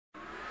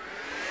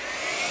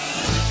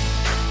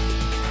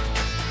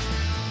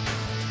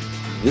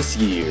This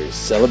year's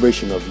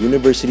celebration of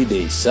University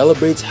Days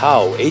celebrates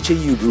how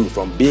HAU grew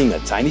from being a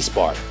tiny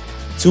spark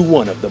to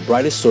one of the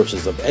brightest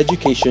sources of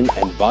education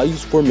and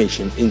values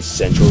formation in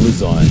Central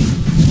Luzon.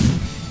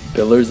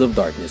 Pillars of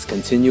darkness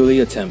continually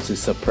attempt to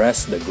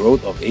suppress the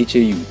growth of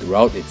HAU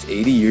throughout its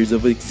 80 years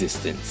of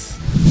existence.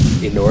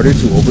 In order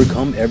to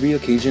overcome every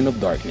occasion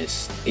of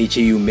darkness,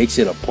 HAU makes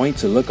it a point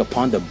to look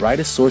upon the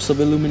brightest source of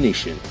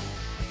illumination,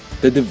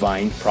 the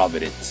divine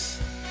providence.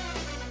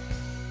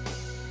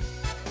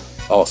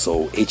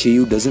 Also,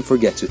 HAU doesn't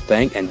forget to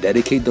thank and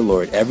dedicate the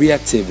Lord every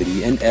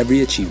activity and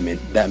every achievement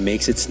that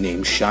makes its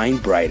name shine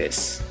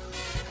brightest.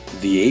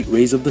 The 8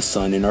 rays of the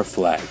sun in our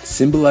flag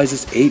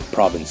symbolizes 8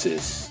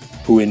 provinces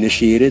who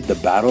initiated the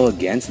battle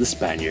against the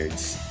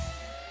Spaniards.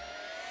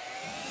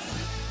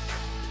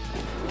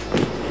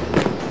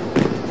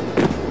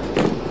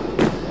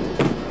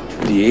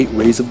 The 8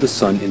 rays of the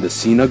sun in the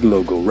SINAG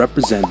logo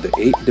represent the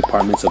 8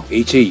 departments of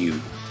HAU,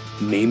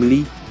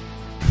 namely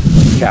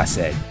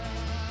CASED,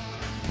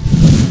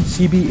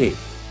 CBA,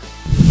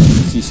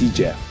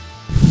 CCJEF,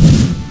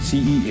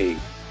 CEA,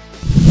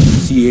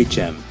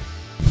 CHM,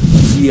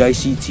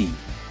 CICT,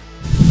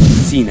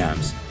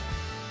 CNAMS,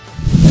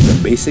 and the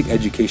Basic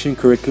Education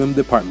Curriculum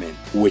Department,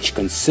 which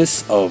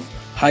consists of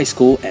high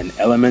school and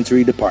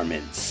elementary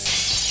departments.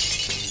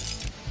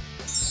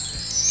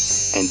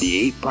 And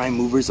the 8 prime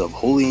movers of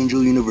Holy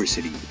Angel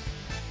University.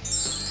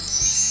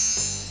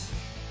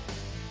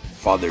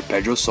 Father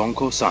Pedro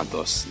Sonco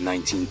Santos,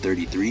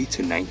 1933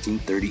 to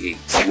 1938.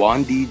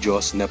 Juan D.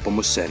 Jos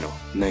Nepomuceno,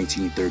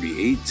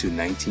 1938 to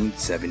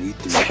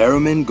 1973.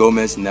 Herman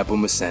Gomez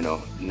Nepomuceno,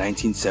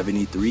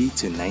 1973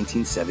 to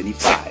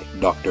 1975.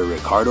 Dr.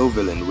 Ricardo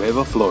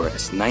Villanueva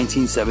Flores,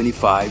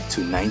 1975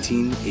 to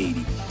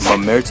 1980.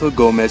 Mamerto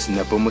Gomez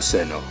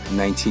Nepomuceno,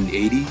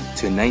 1980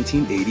 to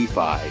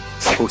 1985.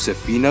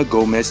 Josefina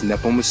Gomez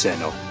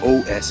Nepomuceno,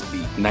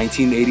 OSB,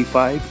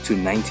 1985 to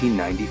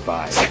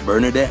 1995.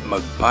 Bernadette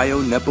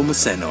Magpayo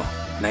Nepomuceno,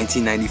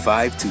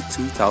 1995 to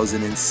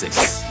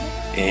 2006.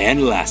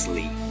 And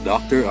lastly,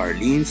 Dr.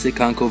 Arlene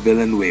Secanco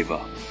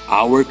Villanueva,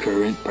 our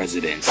current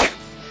president.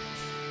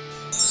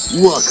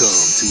 Welcome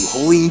to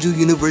Holy Angel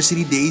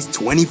University Days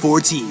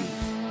 2014.